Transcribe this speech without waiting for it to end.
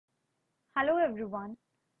Hello everyone,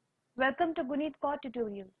 welcome to Guneet Kaur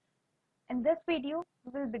tutorials. In this video,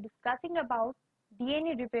 we will be discussing about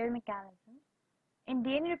DNA repair mechanism. In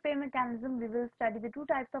DNA repair mechanism, we will study the two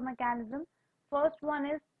types of mechanism. First one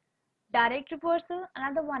is direct reversal,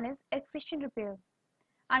 another one is excision repair.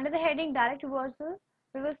 Under the heading direct reversal,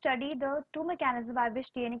 we will study the two mechanisms by which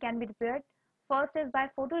DNA can be repaired. First is by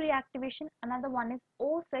photoreactivation, another one is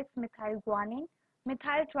O6 methyl guanine,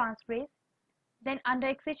 methyl transferase. Then under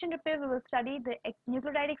excision repair, we will study the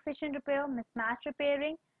nucleotide excision repair, mismatch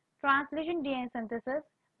repairing, translation DNA synthesis,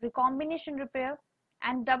 recombination repair,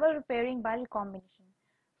 and double repairing by recombination.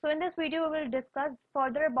 So in this video, we will discuss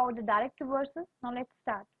further about the direct reversal. Now let's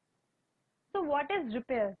start. So what is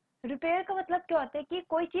repair? Repair का मतलब क्या होता है कि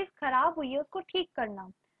कोई चीज खराब हुई है उसको ठीक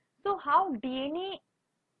करना. So how DNA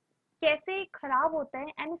कैसे खराब होता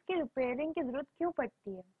है and इसके repairing की जरूरत क्यों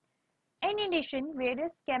पड़ती है? In addition,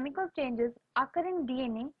 various chemical changes occur in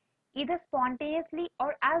DNA either spontaneously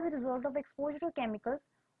or as a result of exposure to chemicals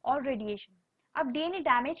or radiation. अब DNA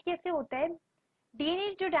डैमेज कैसे होता है?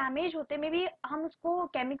 DNA जो डैमेज होते हैं, मे बी हम उसको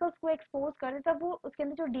केमिकल्स को एक्सपोज करते हैं तब वो उसके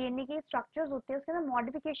अंदर जो DNA के स्ट्रक्चर्स होते हैं उसके अंदर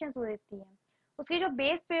मॉडिफिकेशंस हो जाती हैं. उसके जो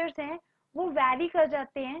बेस पेयर्स हैं वो वैरी कर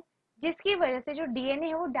जाते हैं जिसकी वजह से जो DNA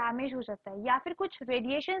है वो डैमेज हो जाता है या फिर कुछ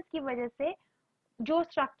रेडिएशंस की वजह से जो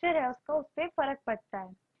स्ट्रक्चर है उसका उस पर फर्क पड़ता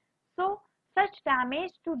है. So, such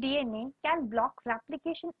damage to DNA can block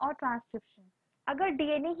replication or transcription. अगर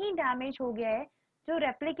DNA ही डैमेज हो गया है, जो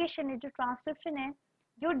रेप्लिकेशन है, जो ट्रांसक्रिप्शन है,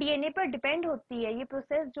 जो DNA पर डिपेंड होती है, ये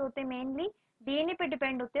प्रोसेस जो होते हैं मेनली DNA पर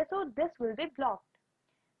डिपेंड होते हैं, so this will be blocked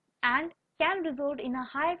and can result in a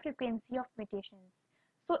high frequency of mutations.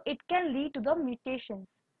 So it can lead to the mutations.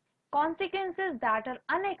 Consequences that are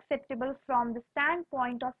unacceptable from the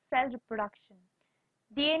standpoint of cell reproduction.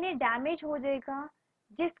 DNA damage हो जाएगा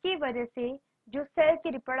जिसकी वजह से जो cell की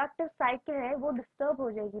reproductive cycle है वो disturb हो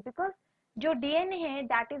जाएगी बिकॉज जो डीएनए है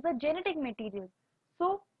that is a genetic material so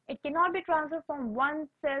it can not be transfer from one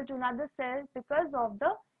cell to another cell because of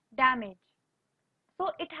the damage so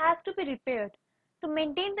it has to be repaired to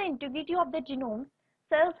maintain the integrity of the genome.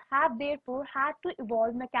 Cells have therefore had to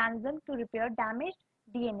evolve mechanism to repair damaged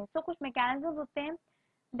DNA. So कुछ mechanisms होते हैं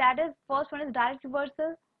that is first one is direct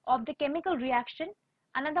reversal of the chemical reaction.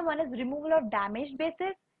 Another one is removal of damaged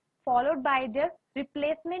bases followed by their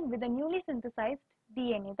replacement with a newly synthesized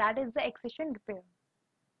DNA, that is the excision repair.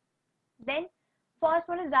 Then first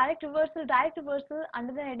one is direct reversal. Direct reversal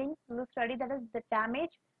under the heading we will study that is the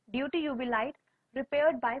damage due to UV light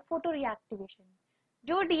repaired by photoreactivation.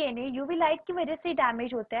 जो DNA UV light की वजह से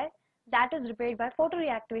damage होता है that is repaired by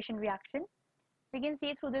photoreactivation reaction. We can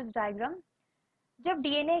see through this diagram. जब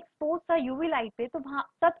DNA expose था UV light पे तो वहाँ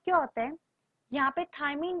तब क्या होता है यहाँ पे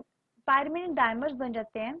थायमिन पायरिमिडीन डाइमर्स बन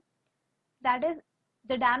जाते हैं. That is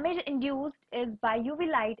the damage induced is by UV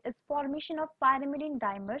light is formation of pyrimidine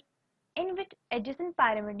dimers in which adjacent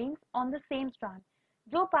pyrimidines on the same strand.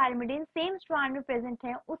 जो पायरिमिडीन सेम स्ट्रैंड में प्रेजेंट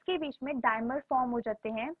है उसके बीच में डाइमर फॉर्म हो जाते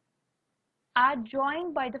हैं are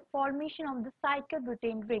joined by the formation of the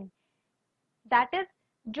cyclobutane ring. That is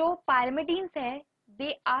जो pyrimidines है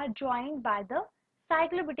they are joined by the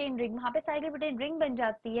cyclobutane ring. वहां पे साइक्लोब्यूटेन रिंग बन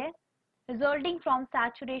जाती है resulting from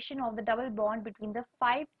saturation of the double bond between the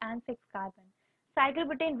 5 and 6 carbon.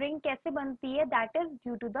 Cyclobutane ring कैसे बनती है? That is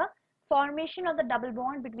due to the formation of the double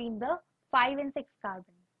bond between the 5 and 6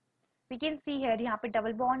 carbon. We can see here यहाँ पे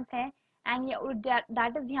double bonds हैं and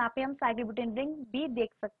that is यहाँ पे हम cyclobutane ring भी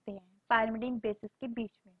देख सकते हैं pyrimidine bases के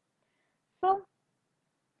बीच में. So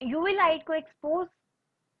UV light को expose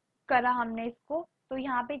करा हमने इसको तो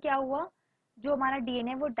यहाँ पे क्या हुआ जो हमारा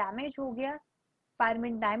DNA वो डैमेज हो गया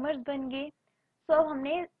पायरिमिडीन डाइमर्स बन गए. सो अब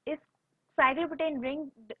हमने इस साइक्लोब्यूटेन रिंग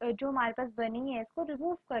जो हमारे पास बनी है इसको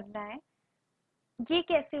रिमूव करना है. ये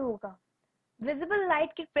कैसे होगा? विजिबल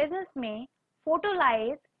लाइट के प्रेजेंस में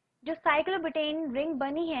फोटोलाइज जो साइक्लोब्यूटेन रिंग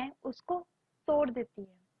बनी है उसको तोड़ देती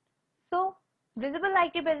है. सो विजिबल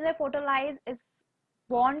लाइट के प्रेजेंस में फोटोलाइज इस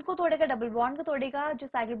बॉन्ड को तोड़ेगा, डबल बॉन्ड को तोड़ेगा, जो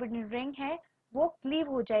साइक्लोब्यूटेन रिंग है वो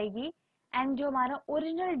क्लीव हो जाएगी एंड जो हमारा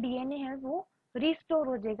ओरिजिनल डीएनए है वो restore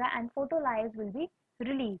हो जाएगा and photolase will be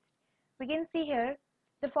released. We can see here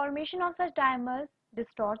the formation of such dimers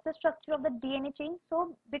distorts the structure of the DNA chain. So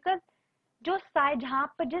because जो साइड जहाँ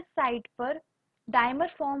पर जिस साइड पर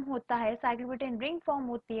डाइमर फॉर्म होता है साइक्लोब्यूटेन रिंग फॉर्म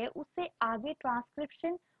होती है उससे आगे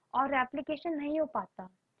ट्रांसक्रिप्शन और रेप्लिकेशन नहीं हो पाता.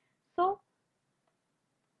 So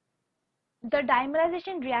the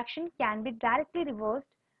dimerization reaction can be directly reversed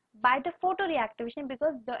by the photoreactivation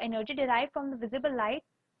because the energy derived from the visible light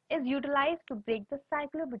is utilized to break the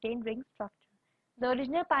cyclobutane ring structure. The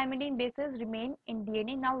original pyrimidine bases remain in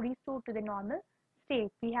DNA now restored to the normal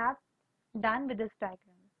state. We have done with this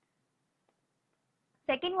diagram.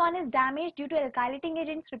 Second one is damage due to alkylating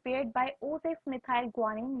agents repaired by O6-methyl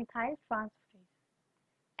guanine methyl transferase.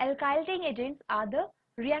 Alkylating agents are the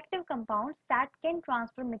reactive compounds that can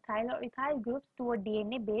transfer methyl or ethyl groups to a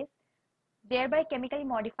DNA base, thereby chemically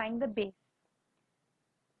modifying the base.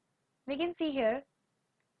 We can see here,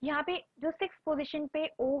 यहाँ पे जो 6th position पे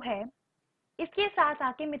O है, इसके साथ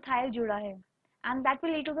आके methyl जुड़ा है, and that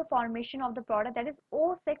will lead to the formation of the product that is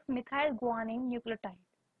O6-methyl guanine nucleotide.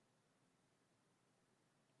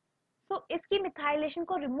 So इसकी मिथाइलेशन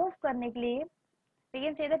को रिमूव करने के लिए we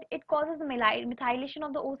can say that it causes the methylation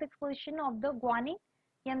of the O6 position of the guanine,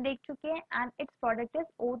 ये हम देख चुके हैं, and its product is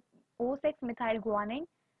O6-methyl guanine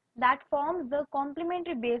that forms the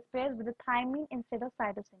complementary base pairs with the thymine instead of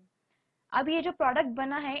cytosine. अब ये जो product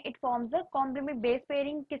बना है, it forms the complementary base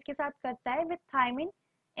pairing किसके साथ करता है, with thymine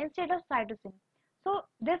instead of cytosine. So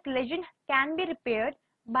this lesion can be repaired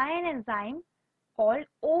by an enzyme called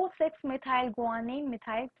O6-methyl guanine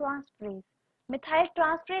methyl transferase. Methyl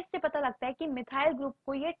transferase से पता लगता है कि मिथाइल ग्रुप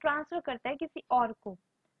को ये ट्रांसफर करता है किसी और को.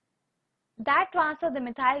 That transfer the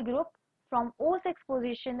methyl group from O6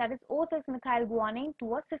 position, that is O6-methyl guanine,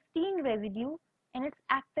 to a cysteine residue in its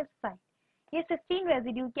active site. ये cysteine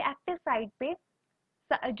residue के active site पे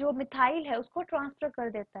जो मिथाइल है उसको ट्रांसफर कर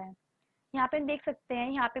देता है. यहाँ पे हम देख सकते हैं,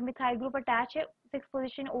 यहाँ पे मिथाइल ग्रुप अटैच है 6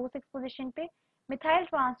 पोजीशन O6 पोजीशन पे. मिथाइल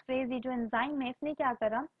ट्रांसफरेज ये जो एंजाइम है, इसने क्या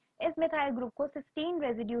करा, इस मिथाइल ग्रुप को सिस्टीन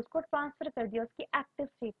रेजिड्यूज को ट्रांसफर कर दिया उसकी एक्टिव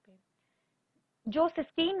स्टेट पे. जो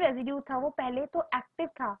सिस्टीन रेजिड्यू था वो पहले तो एक्टिव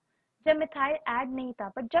था जब मिथाइल ऐड नहीं था,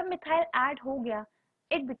 पर जब मिथाइल ऐड हो गया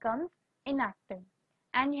इट बिकम्स इनएक्टिव,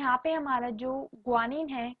 एंड यहाँ पे हमारा जो ग्वानिन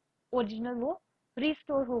है ओरिजिनल वो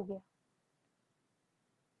रिस्टोर हो गया.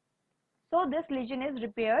 So this lesion is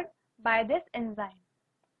repaired by this enzyme.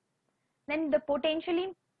 Then the potentially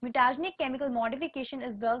mutagenic chemical modification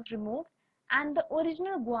is thus removed and the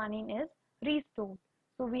original guanine is restored.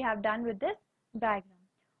 So we have done with this diagram.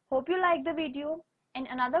 Hope you like the video. In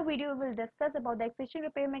another video we will discuss about the excision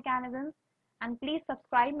repair mechanisms, and please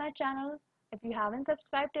subscribe my channel if you haven't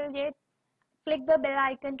subscribed till yet. Click the bell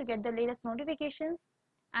icon to get the latest notifications,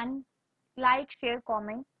 and like, share,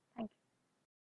 comment